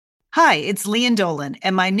Hi, it's Leanne Dolan,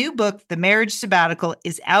 and my new book, The Marriage Sabbatical,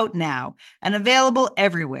 is out now and available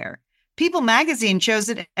everywhere. People magazine chose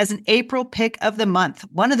it as an April pick of the month,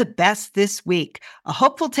 one of the best this week. A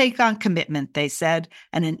hopeful take on commitment, they said,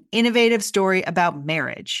 and an innovative story about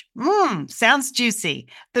marriage. Sounds juicy.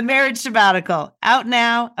 The Marriage Sabbatical, out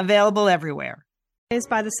now, available everywhere. Is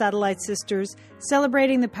by the Satellite Sisters,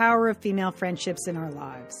 celebrating the power of female friendships in our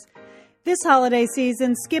lives. This holiday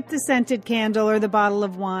season, skip the scented candle or the bottle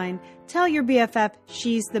of wine. Tell your BFF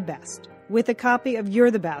she's the best with a copy of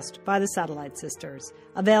You're the Best by the Satellite Sisters.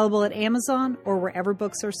 Available at Amazon or wherever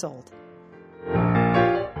books are sold.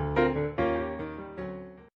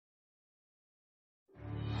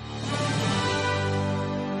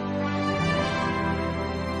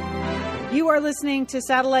 You are listening to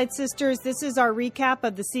Satellite Sisters. This is our recap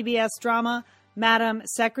of the CBS drama Madam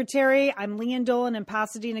Secretary. I'm Leanne Dolan in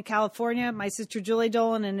Pasadena, California. My sister Julie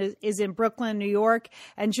Dolan is in Brooklyn, New York.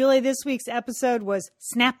 And Julie, this week's episode was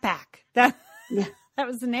Snapback. That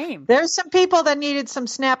was the name. There's some people that needed some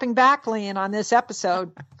snapping back, Leanne, on this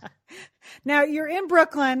episode. Now, you're in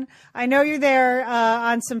Brooklyn. I know you're there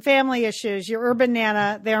on some family issues. You're urban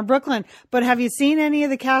Nana there in Brooklyn. But have you seen any of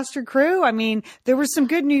the cast or crew? I mean, there were some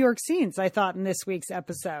good New York scenes, I thought, in this week's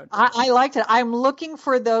episode. I liked it. I'm looking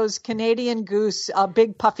for those Canadian Goose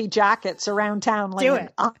big puffy jackets around town, Leanne. Do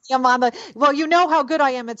it. I'm on well, you know how good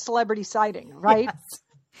I am at celebrity sighting, right?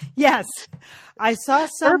 Yes. I saw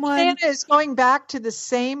someone. Urban Nana is going back to the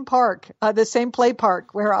same park, the same play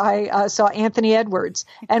park where I saw Anthony Edwards.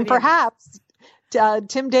 And perhaps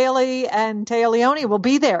Tim Daly and Taya Leone will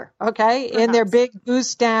be there, okay, in their big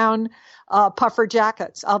goose down puffer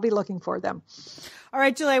jackets. I'll be looking for them. All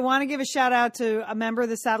right, Julie, I want to give a shout out to a member of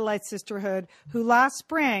the Satellite Sisterhood who last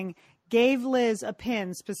spring gave Liz a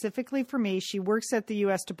pin specifically for me. She works at the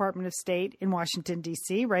U.S. Department of State in Washington,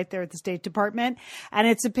 D.C., right there at the State Department. And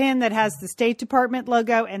it's a pin that has the State Department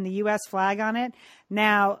logo and the U.S. flag on it.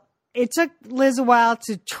 Now, it took Liz a while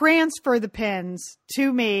to transfer the pins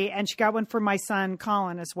to me, and she got one for my son,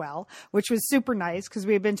 Colin, as well, which was super nice because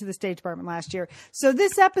we had been to the State Department last year. So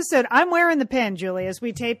this episode, I'm wearing the pin, Julie, as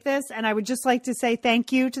we tape this, and I would just like to say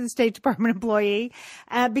thank you to the State Department employee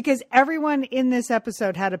because everyone in this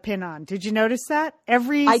episode had a pin on. Did you notice that?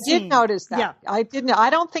 I did notice that. Yeah. I didn't. I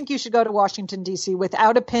don't think you should go to Washington, D.C.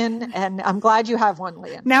 without a pin, and I'm glad you have one,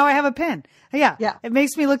 Leanne. Now I have a pin. Yeah. Yeah. It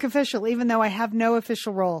makes me look official, even though I have no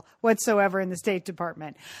official role whatsoever in the State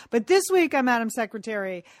Department. But this week on Madam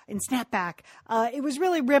Secretary in Snapback, it was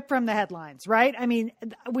really ripped from the headlines, right? I mean,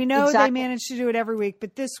 we know They manage to do it every week,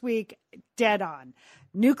 but this week, dead on.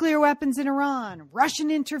 Nuclear weapons in Iran,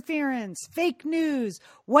 Russian interference, fake news,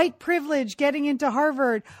 white privilege getting into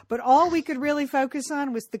Harvard. But all we could really focus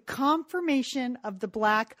on was the confirmation of the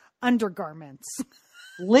black undergarments.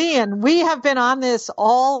 Leanne, we have been on this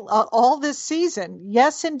all this season.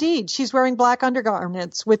 Yes, indeed. She's wearing black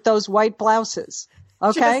undergarments with those white blouses.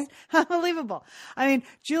 Okay. Just unbelievable. I mean,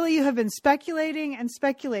 Julie, you have been speculating and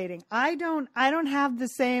speculating. I don't have the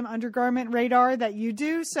same undergarment radar that you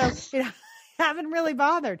do. So I haven't really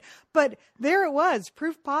bothered, but there it was,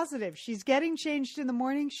 proof positive. She's getting changed in the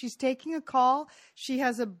morning. She's taking a call. She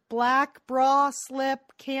has a black bra slip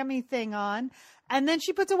cami thing on, and then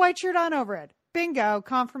she puts a white shirt on over it. Bingo,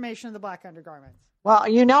 confirmation of the black undergarments. Well,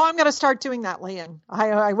 you know I'm going to start doing that, Leanne.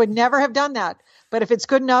 I would never have done that. But if it's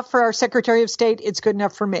good enough for our Secretary of State, it's good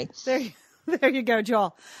enough for me. There you go,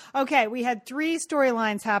 Joel. Okay, we had 3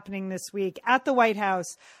 storylines happening this week at the White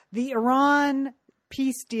House. The Iran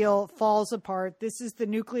peace deal falls apart. This is the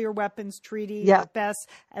nuclear weapons treaty that Bess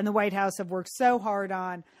and the White House have worked so hard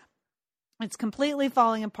on. It's completely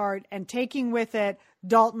falling apart and taking with it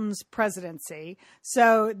Dalton's presidency.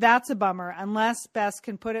 So that's a bummer unless Bess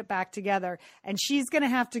can put it back together. And she's going to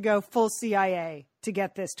have to go full CIA to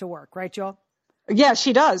get this to work. Right, Joel? Yeah,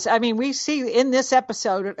 she does. I mean, we see in this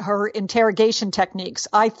episode her interrogation techniques.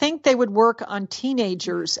 I think they would work on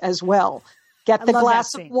teenagers as well. Get the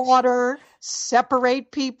glass of water,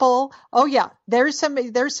 separate people. Oh yeah, there's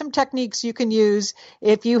some techniques you can use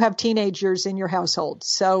if you have teenagers in your household.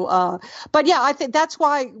 So, but yeah, I think that's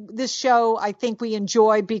why this show I think we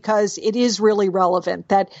enjoy because it is really relevant.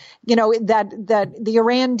 That that the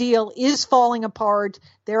Iran deal is falling apart.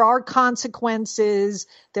 There are consequences.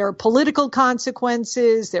 There are political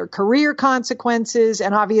consequences. There are career consequences,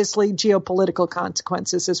 and obviously geopolitical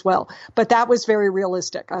consequences as well. But that was very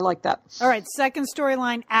realistic. I like that. All right, second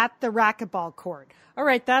storyline at the racquetball court. All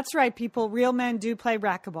right, that's right, people. Real men do play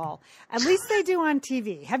racquetball. At least they do on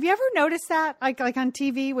TV. Have you ever noticed that? Like on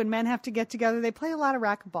TV, when men have to get together, they play a lot of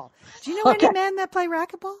racquetball. Do you know any men that play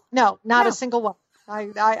racquetball? No, not a single one.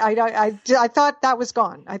 I thought that was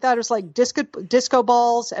gone. I thought it was like disco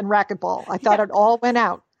balls and racquetball. I thought it all went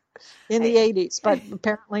out in the 80s, but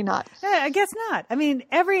apparently not. I guess not. I mean,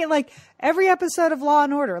 every episode of Law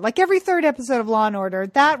and Order, like every third episode of Law and Order,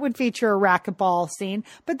 that would feature a racquetball scene.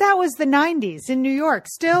 But that was the 90s in New York.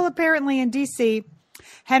 Still, apparently in DC,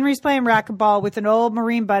 Henry's playing racquetball with an old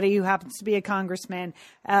Marine buddy who happens to be a congressman.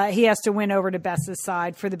 He has to win over to Bess's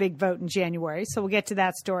side for the big vote in January. So we'll get to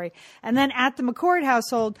that story. And then at the McCord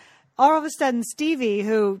household, all of a sudden, Stevie,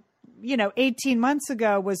 who, 18 months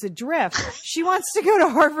ago was adrift, she wants to go to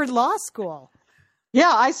Harvard Law School.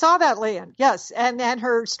 Yeah, I saw that, Lian. Yes. And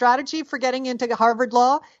her strategy for getting into Harvard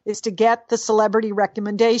Law is to get the celebrity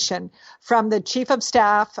recommendation from the chief of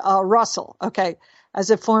staff, Russell. Okay. As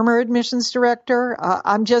a former admissions director,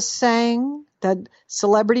 I'm just saying that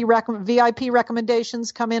celebrity VIP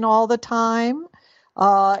recommendations come in all the time.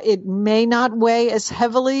 It may not weigh as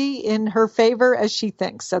heavily in her favor as she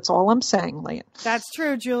thinks. That's all I'm saying, Lian. That's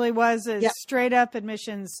true. Julie was a straight up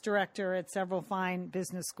admissions director at several fine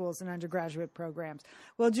business schools and undergraduate programs.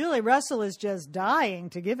 Well, Julie, Russell is just dying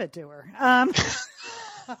to give it to her.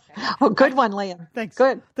 Okay. Oh, good one, Lian. Thanks.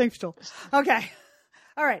 Good. Thanks, Joel. Okay.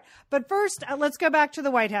 All right. But first, let's go back to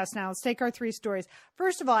the White House now. Let's take our three stories.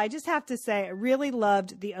 First of all, I just have to say I really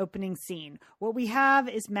loved the opening scene. What we have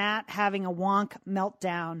is Matt having a wonk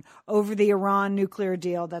meltdown over the Iran nuclear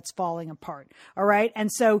deal that's falling apart. All right.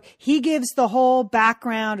 And so he gives the whole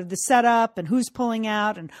background of the setup and who's pulling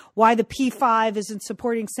out and why the P5 isn't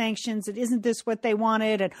supporting sanctions. And isn't this what they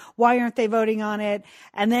wanted? And why aren't they voting on it?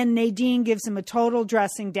 And then Nadine gives him a total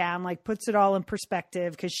dressing down, like puts it all in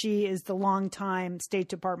perspective because she is the longtime State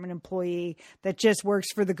Department employee that just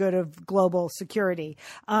works for the good of global security.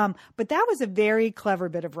 But that was a very clever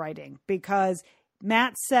bit of writing because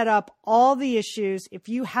Matt set up all the issues. If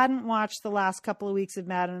you hadn't watched the last couple of weeks of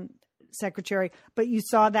Madam Secretary, but you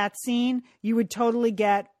saw that scene, you would totally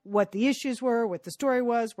get what the issues were, what the story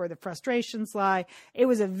was, where the frustrations lie. It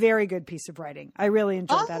was a very good piece of writing. I really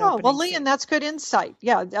enjoyed that. Oh, well, Lian, that's good insight.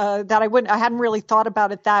 Yeah, I hadn't really thought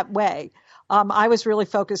about it that way. I was really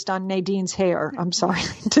focused on Nadine's hair, I'm sorry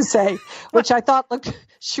to say, which I thought looked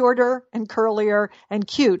shorter and curlier and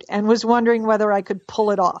cute and was wondering whether I could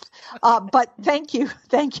pull it off. But thank you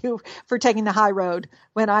for taking the high road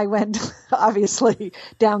when I went, obviously,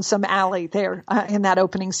 down some alley there in that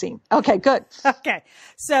opening scene. Okay, good. Okay.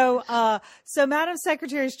 So Madam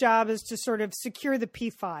Secretary's job is to sort of secure the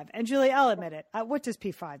P5. And Julie, I'll admit it. What does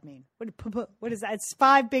P5 mean? What is that? It's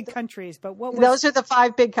 5 big countries, but those are the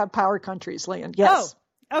 5 big power countries, Lian. Yes.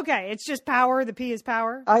 Oh, okay. It's just power. The P is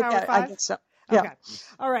power. I guess so. Yeah. Okay.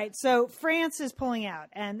 All right. So France is pulling out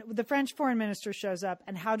and the French foreign minister shows up.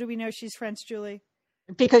 And how do we know she's French, Julie?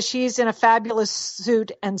 Because she's in a fabulous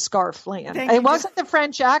suit and scarf, Lian. It wasn't the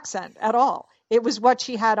French accent at all. It was what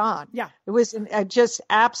she had on. Yeah. It was just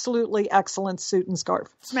absolutely excellent suit and scarf.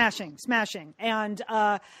 Smashing. And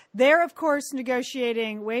they're, of course,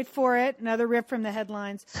 negotiating, wait for it, another rip from the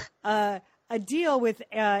headlines, a deal with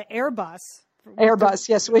Airbus. Airbus,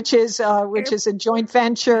 yes, which is a joint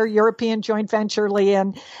venture, European joint venture,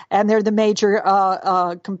 Lian, and they're the major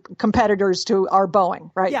competitors to our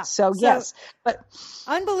Boeing, right? Yeah. So yes, but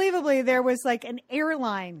unbelievably, there was like an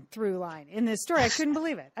airline through line in this story. I couldn't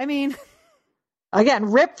believe it. I mean,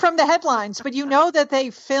 again, ripped from the headlines, but you know that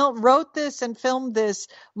they wrote this and filmed this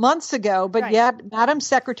months ago, but yet Madam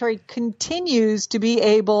Secretary continues to be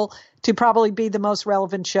able to probably be the most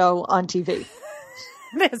relevant show on TV.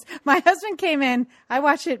 My husband came in. I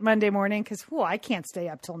watched it Monday morning because I can't stay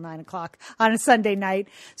up till 9 o'clock on a Sunday night.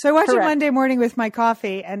 So I watched it Monday morning with my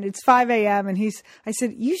coffee, and it's 5 a.m. And I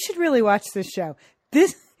said, you should really watch this show.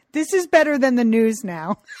 This is better than the news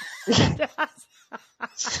now.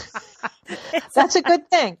 That's a good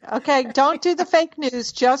thing. Okay, don't do the fake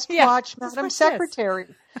news. Just watch Madam Secretary.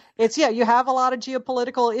 You have a lot of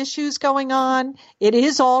geopolitical issues going on. It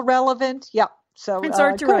is all relevant. Yeah. So it's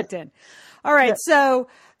art directed. All right, so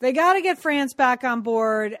they got to get France back on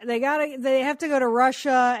board. They have to go to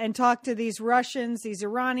Russia and talk to these Russians, these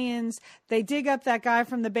Iranians. They dig up that guy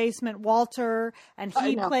from the basement, Walter, and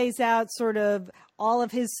he plays out sort of all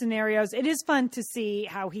of his scenarios. It is fun to see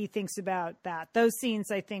how he thinks about that. Those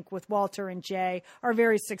scenes, I think, with Walter and Jay are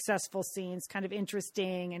very successful scenes, kind of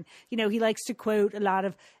interesting. And, he likes to quote a lot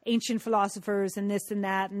of ancient philosophers and this and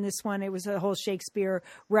that. And this one, it was a whole Shakespeare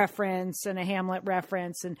reference and a Hamlet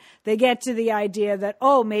reference. And they get to the idea that,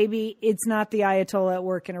 maybe it's not the Ayatollah at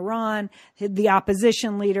work in Iran. The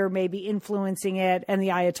opposition leader may be influencing it. And the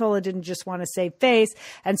Ayatollah didn't just want to save face.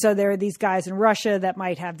 And so there are these guys in Russia that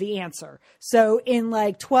might have the answer. So in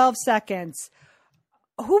like 12 seconds,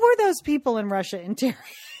 who were those people in Russia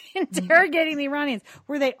interrogating the Iranians.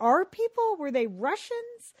 Were they our people? Were they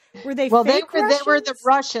Russians? Were they well? Fake Russians? They were the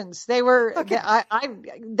Russians. They were. Okay.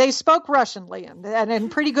 They spoke Russian, Lian,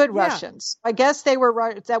 and pretty good Russians. I guess they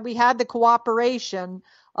were that we had the cooperation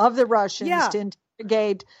of the Russians to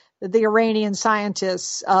interrogate the Iranian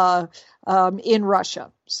scientists in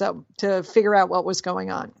Russia, so to figure out what was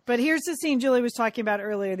going on. But here's the scene Julie was talking about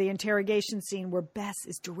earlier, the interrogation scene where Bess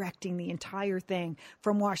is directing the entire thing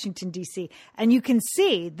from Washington, D.C. And you can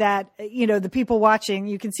see that, the people watching,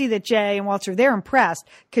 you can see that Jay and Walter, they're impressed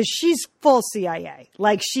because she's full CIA.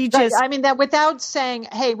 Like she just... I mean, that without saying,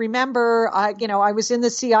 hey, remember, I was in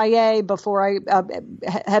the CIA before I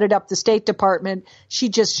headed up the State Department. She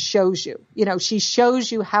just shows you, she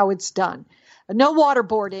shows you how it's done. No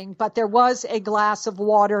waterboarding, but there was a glass of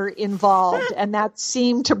water involved, and that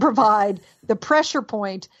seemed to provide the pressure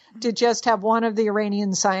point to just have one of the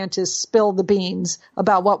Iranian scientists spill the beans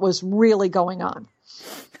about what was really going on.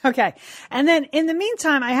 Okay. And then in the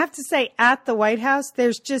meantime, I have to say at the White House,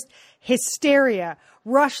 there's just hysteria.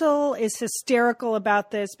 Russell is hysterical about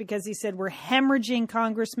this because he said we're hemorrhaging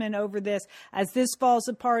congressmen over this. As this falls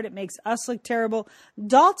apart, it makes us look terrible.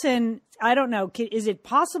 Dalton, I don't know. Is it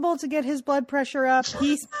possible to get his blood pressure up?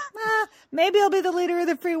 He's maybe I'll be the leader of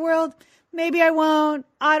the free world. Maybe I won't.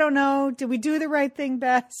 I don't know. Did we do the right thing,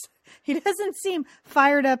 Bess? He doesn't seem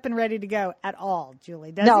fired up and ready to go at all,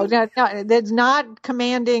 Julie. Does he? No, it's not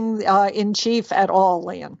commanding in chief at all,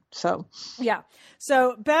 Lian. So yeah.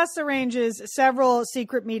 So Bess arranges several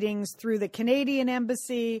secret meetings through the Canadian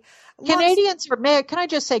embassy. Canadians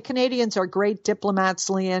are great diplomats,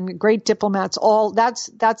 Lian, great diplomats.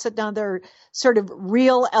 That's another sort of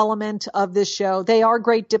real element of this show. They are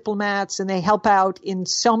great diplomats and they help out in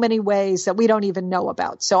so many ways that we don't even know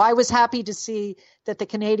about. So I was happy to see that the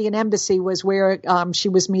Canadian embassy was where she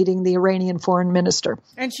was meeting the Iranian foreign minister.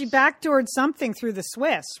 And she backdoored something through the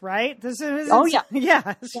Swiss, right?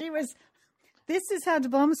 Yeah, she was... This is how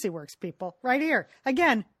diplomacy works, people. Right here.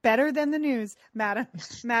 Again, better than the news,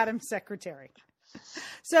 Madam Secretary.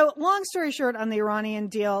 So long story short on the Iranian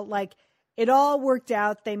deal, it all worked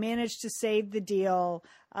out. They managed to save the deal.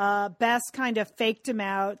 Bess kind of faked him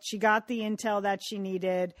out. She got the intel that she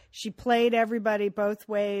needed. She played everybody both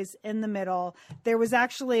ways in the middle. There was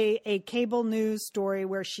actually a cable news story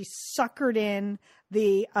where she suckered in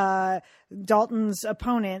the Dalton's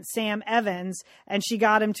opponent, Sam Evans, and she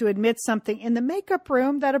got him to admit something in the makeup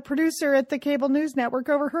room that a producer at the cable news network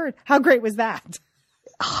overheard. How great was that?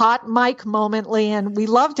 Hot mic moment, Lian. We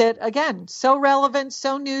loved it. Again, so relevant,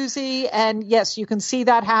 so newsy. And yes, you can see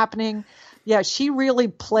that happening. Yeah, she really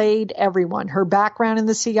played everyone. Her background in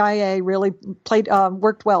the CIA really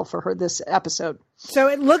worked well for her this episode. So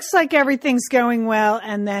it looks like everything's going well.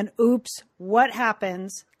 And then, oops, what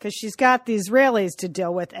happens? Because she's got the Israelis to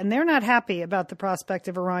deal with, and they're not happy about the prospect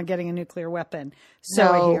of Iran getting a nuclear weapon. So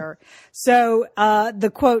I hear. So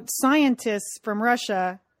the quote, scientists from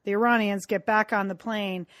Russia, the Iranians, get back on the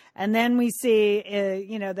plane. And then we see,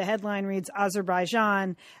 the headline reads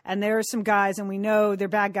Azerbaijan. And there are some guys, and we know they're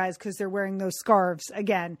bad guys because they're wearing those scarves.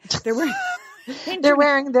 Again, they're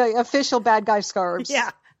wearing the official bad guy scarves.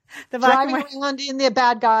 Yeah. Driving around in the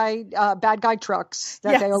bad guy trucks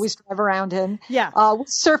that they always drive around in. Yeah. With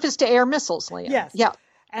surface to air missiles, Liam. Yes. Yeah.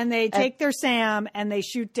 And they take their SAM and they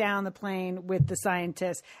shoot down the plane with the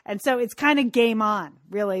scientists. And so it's kind of game on,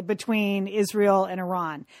 really, between Israel and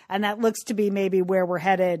Iran. And that looks to be maybe where we're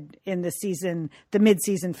headed in the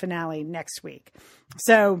mid-season finale next week.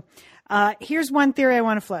 So here's one theory I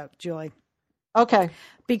want to float, Julie. Okay.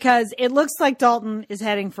 Because it looks like Dalton is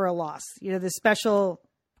heading for a loss. The special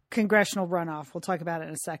congressional runoff. We'll talk about it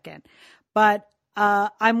in a second. But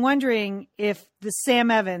I'm wondering if the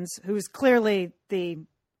Sam Evans, who's clearly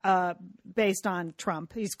based on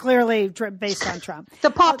Trump. He's clearly based on Trump. The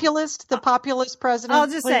populist president. I'll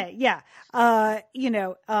just say, on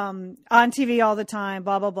TV all the time,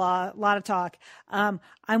 blah, blah, blah, a lot of talk. I'm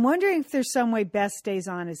wondering if there's some way Bess stays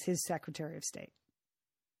on as his Secretary of State.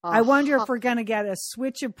 I wonder if we're going to get a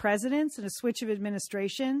switch of presidents and a switch of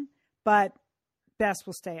administration, but Bess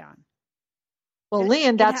will stay on. Well,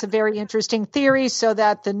 Lian, that's a very interesting theory, so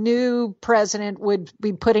that the new president would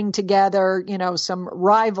be putting together, some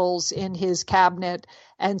rivals in his cabinet.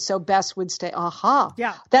 And so Bess would stay.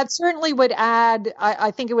 Yeah. That certainly would add,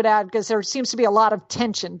 I think it would add, because there seems to be a lot of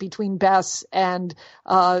tension between Bess and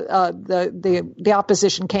the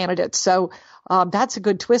opposition candidates. So that's a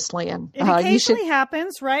good twist, Lian. It occasionally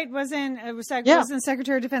happens, right? Wasn't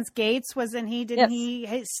Secretary of Defense Gates? Didn't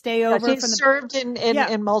he stay over? He served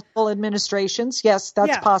in multiple administrations. Yes,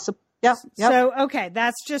 that's possible. Yeah. Yep. So, okay,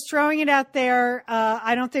 that's just throwing it out there.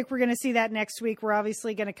 I don't think we're going to see that next week. We're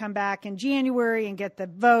obviously going to come back in January and get the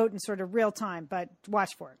vote in sort of real time, but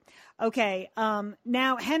watch for it. Okay.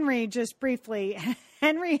 Now, Henry, just briefly,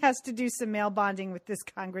 Henry has to do some mail bonding with this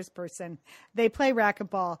congressperson. They play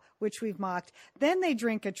racquetball, which we've mocked. Then they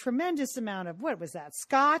drink a tremendous amount of, what was that,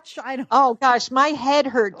 scotch? Oh, gosh, my head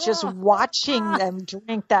hurt just watching them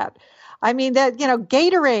drink that. I mean, that,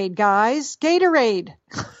 Gatorade, guys, Gatorade.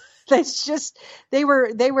 It's just, they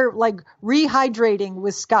were like rehydrating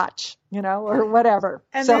with scotch, or whatever.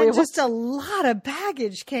 And so then just a lot of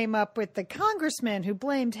baggage came up with the congressman who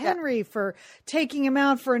blamed Henry for taking him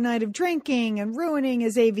out for a night of drinking and ruining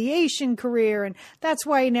his aviation career. And that's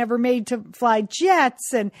why he never made to fly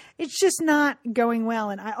jets. And it's just not going well.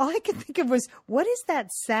 And all I could think of was, what is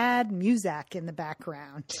that sad music in the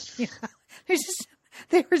background?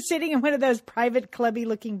 They were sitting in one of those private clubby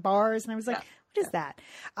looking bars. And I was like, what is that?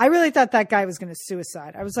 I really thought that guy was going to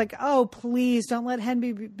suicide. I was like, oh, please don't let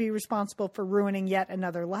Henry be responsible for ruining yet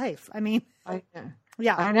another life. I mean,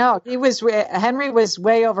 yeah, I know. Henry was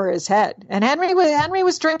way over his head, and Henry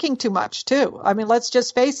was drinking too much too. I mean, let's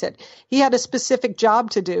just face it. He had a specific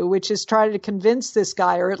job to do, which is try to convince this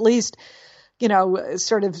guy, or at least,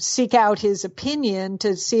 sort of seek out his opinion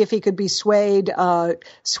to see if he could be swayed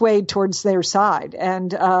towards their side.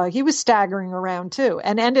 And he was staggering around too,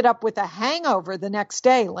 and ended up with a hangover the next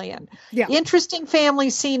day, Lian. Yeah. Interesting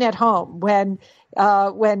family scene at home when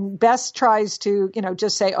Bess tries to,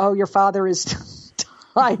 just say, oh, your father is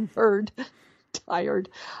tired.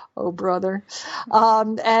 Oh, brother.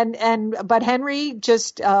 But Henry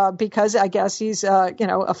just, because I guess he's,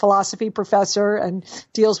 a philosophy professor and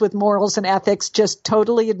deals with morals and ethics, just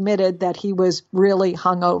totally admitted that he was really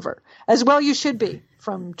hungover. As well you should be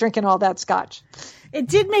from drinking all that scotch. It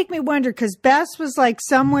did make me wonder because Bess was like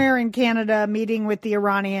somewhere in Canada meeting with the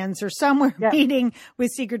Iranians or somewhere meeting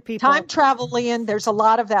with secret people. Time travel, Lian. There's a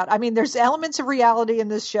lot of that. I mean, there's elements of reality in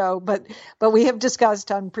this show, but we have discussed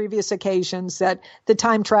on previous occasions that the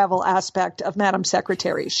time travel aspect of Madam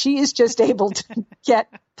Secretary, she is just able to get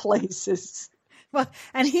places. Well,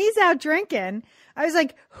 and he's out drinking. I was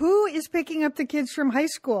like, who is picking up the kids from high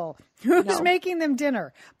school? Who's making them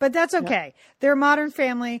dinner? But that's okay. No. They're a modern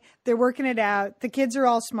family. They're working it out. The kids are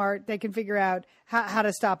all smart. They can figure out how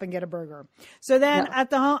to stop and get a burger. So then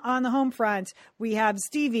on the home front, we have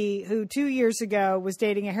Stevie, who 2 years ago was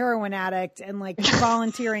dating a heroin addict and like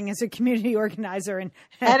volunteering as a community organizer.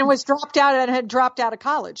 And was dropped out and had dropped out of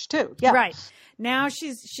college too. Yeah. Right. Now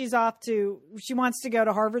she wants to go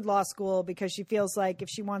to Harvard Law School because she feels like if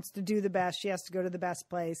she wants to do the best, she has to go to the best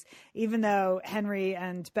place, even though Henry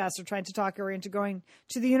and Bess are trying to talk her into going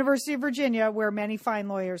to the University of Virginia, where many fine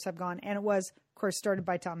lawyers have gone. And it was, of course, started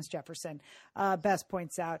by Thomas Jefferson, Bess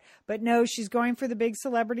points out. But no, she's going for the big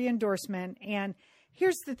celebrity endorsement. And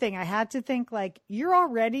here's the thing. I had to think, like, you're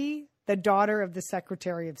already the daughter of the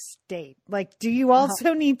Secretary of State. Like, do you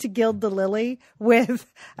also need to gild the lily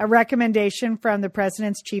with a recommendation from the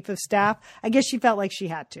president's chief of staff? I guess she felt like she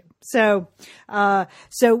had to. So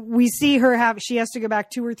we see her she has to go back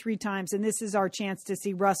 2 or 3 times. And this is our chance to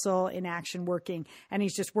see Russell in action working. And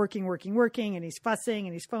he's just working. And he's fussing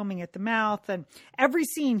and he's foaming at the mouth. And every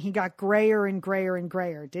scene he got grayer and grayer and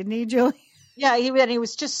grayer. Didn't he, Julie? Yeah, he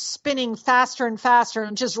was just spinning faster and faster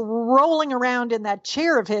and just rolling around in that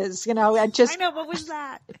chair of his, and just. I know, what was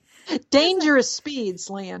that? Dangerous speeds,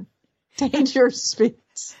 Lian. Dangerous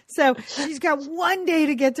speeds. So she's got 1 day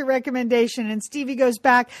to get the recommendation, and Stevie goes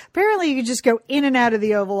back. Apparently, you can just go in and out of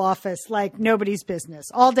the Oval Office like nobody's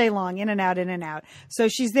business all day long, in and out, in and out. So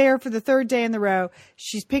she's there for the 3rd day in the row.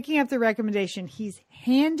 She's picking up the recommendation. He's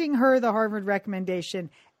handing her the Harvard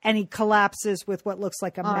recommendation. And he collapses with what looks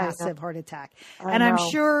like a massive heart attack. And I'm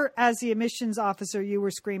sure as the admissions officer, you were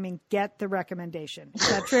screaming, get the recommendation. Is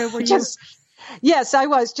that true? Were you? Yes, I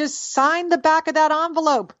was. Just sign the back of that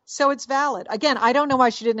envelope so it's valid. Again, I don't know why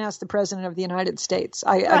she didn't ask the president of the United States.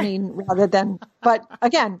 I mean, rather than, but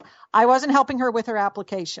again, I wasn't helping her with her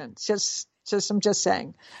application. I'm just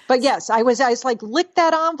saying. But yes, I was like, lick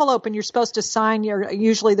that envelope, and you're supposed to sign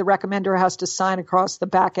usually the recommender has to sign across the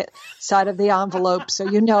back side of the envelope so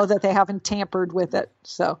you know that they haven't tampered with it.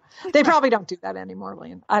 So they probably don't do that anymore,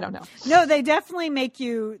 Lian. I don't know. No, they definitely make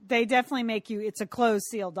you, it's a closed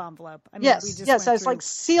sealed envelope. I mean, yes. I was like,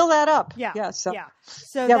 seal that up. Yeah. Yeah.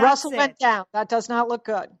 So Russell went down. That does not look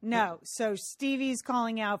good. No. So Stevie's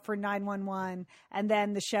calling out for 911, and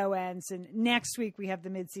then the show ends. And next week we have the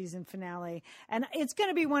mid-season finale. And it's going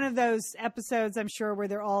to be one of those episodes, I'm sure, where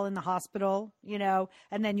they're all in the hospital,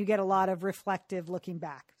 and then you get a lot of reflective looking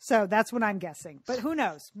back. So that's what I'm guessing. But who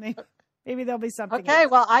knows? Maybe. Maybe there'll be something. Okay,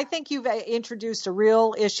 else. well, I think you've introduced a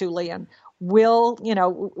real issue, Lian. Will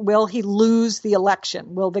he lose the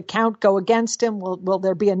election? Will the count go against him? Will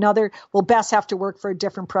there be another? Will Bess have to work for a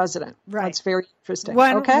different president? Right. That's very interesting.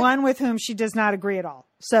 One with whom she does not agree at all.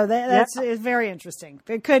 So that's very interesting.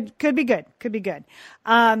 It could be good. Could be good.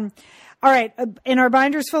 All right. In our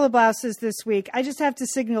binders full of blouses this week, I just have to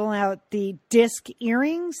signal out the disc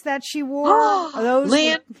earrings that she wore.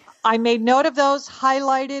 Lynn, I made note of those,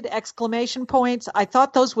 highlighted exclamation points. I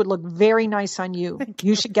thought those would look very nice on you.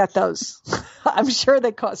 You should get those. I'm sure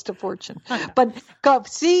they cost a fortune. But go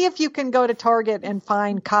see if you can go to Target and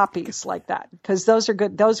find copies like that, because those are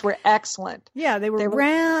good. Those were excellent. Yeah, they were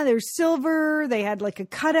round. They were silver. They had like a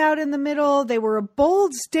cutout in the middle. They were a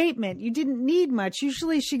bold statement. You didn't need much.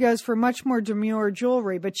 Usually she goes for much more demure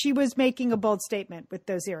jewelry, but she was making a bold statement with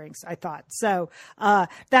those earrings, I thought. So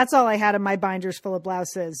that's all I had in my binders full of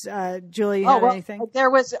blouses. Julie, you had anything? There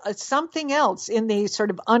was something else in the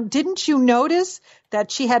sort of, didn't you notice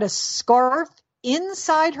that she had a scarf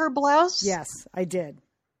inside her blouse? Yes, I did.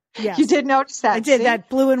 Yes. You did notice that? I did, that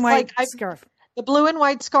blue and white scarf. The blue and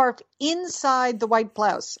white scarf inside the white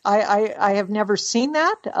blouse. I have never seen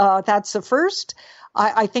that. That's the first.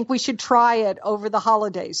 I think we should try it over the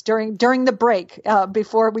holidays during the break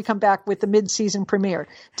before we come back with the mid-season premiere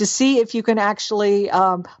to see if you can actually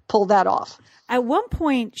pull that off. At one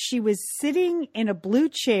point, she was sitting in a blue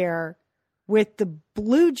chair with the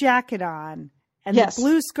blue jacket on and the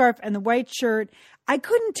blue scarf and the white shirt. I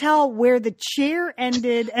couldn't tell where the chair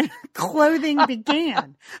ended and her clothing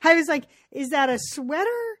began. I was like, is that a sweater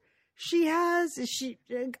she has? Is she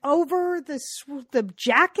over the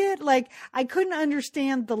jacket? Like, I couldn't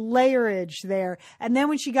understand the layerage there. And then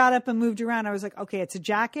when she got up and moved around, I was like, okay, it's a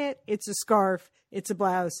jacket, it's a scarf, it's a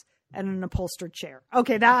blouse, and an upholstered chair.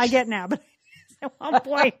 Okay, that I get now. But at one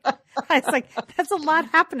point, I was like, that's a lot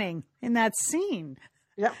happening in that scene.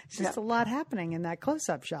 Yeah, it's just a lot happening in that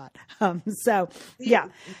close-up shot. The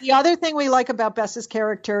other thing we like about Bess's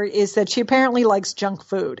character is that she apparently likes junk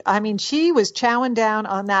food. I mean, she was chowing down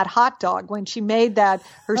on that hot dog when she made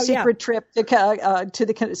her secret trip to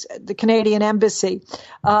the Canadian embassy.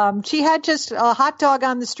 She had just a hot dog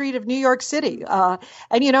on the street of New York City.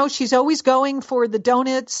 And, she's always going for the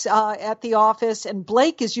donuts at the office, and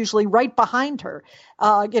Blake is usually right behind her,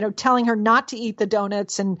 telling her not to eat the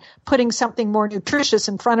donuts and putting something more nutritious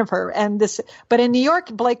in front of her. But in New York,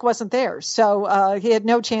 Blake wasn't there, so he had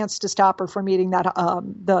no chance to stop her from eating that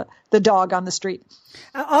the dog on the street.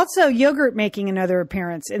 Also, yogurt making another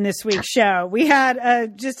appearance in this week's show. We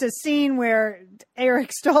had just a scene where Eric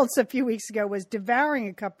Stoltz a few weeks ago was devouring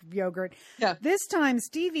a cup of yogurt. Yeah. This time,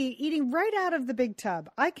 Stevie eating right out of the big tub.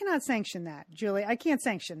 I cannot sanction that, Julie. I can't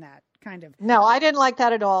sanction that. Kind of. No, I didn't like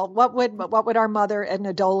that at all. What would our mother,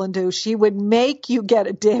 Edna Dolan, do? She would make you get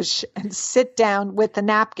a dish and sit down with the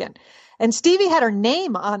napkin. And Stevie had her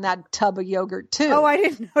name on that tub of yogurt too. Oh, I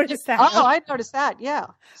didn't notice that. Oh, I noticed that. Yeah.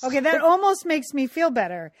 Okay, that almost makes me feel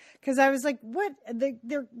better, because I was like, what?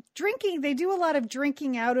 They're drinking. They do a lot of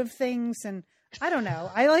drinking out of things, and I don't know.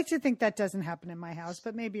 I like to think that doesn't happen in my house,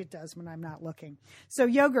 but maybe it does when I'm not looking. So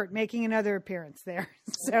yogurt making another appearance there.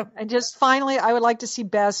 And just finally, I would like to see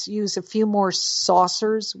Bess use a few more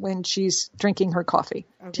saucers when she's drinking her coffee.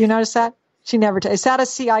 Okay. Do you notice that? She never is that a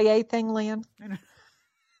CIA thing, Lian? I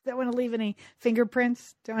don't want to leave any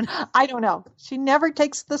fingerprints. I don't know. She never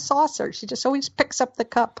takes the saucer. She just always picks up the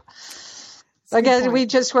cup. I guess we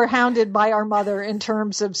just were hounded by our mother in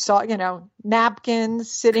terms of, napkins,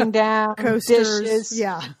 sitting down, coasters, dishes,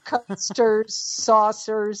 coasters,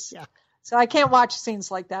 saucers. Yeah. So I can't watch scenes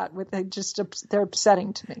like that. They're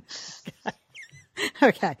upsetting to me.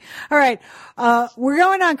 Okay. All right. We're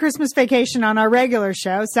going on Christmas vacation on our regular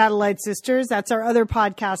show, Satellite Sisters. That's our other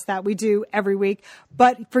podcast that we do every week.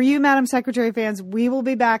 But for you, Madam Secretary fans, we will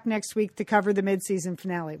be back next week to cover the mid-season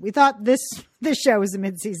finale. We thought this show was a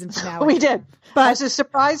mid-season finale. We did. But it was a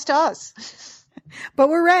surprise to us. But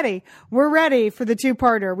we're ready. We're ready for the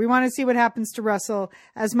two-parter. We want to see what happens to Russell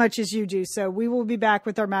as much as you do. So we will be back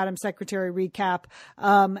with our Madam Secretary recap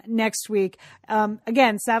next week.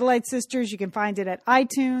 Again, Satellite Sisters, you can find it at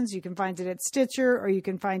iTunes, you can find it at Stitcher, or you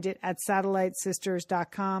can find it at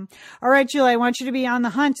satellitesisters.com. All right, Julie, I want you to be on the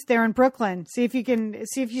hunt there in Brooklyn. See if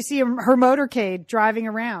you see her motorcade driving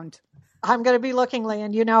around. I'm going to be looking,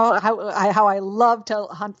 Lian. You know how I love to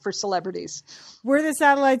hunt for celebrities. We're the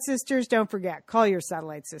Satellite Sisters. Don't forget, call your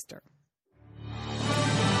Satellite Sister.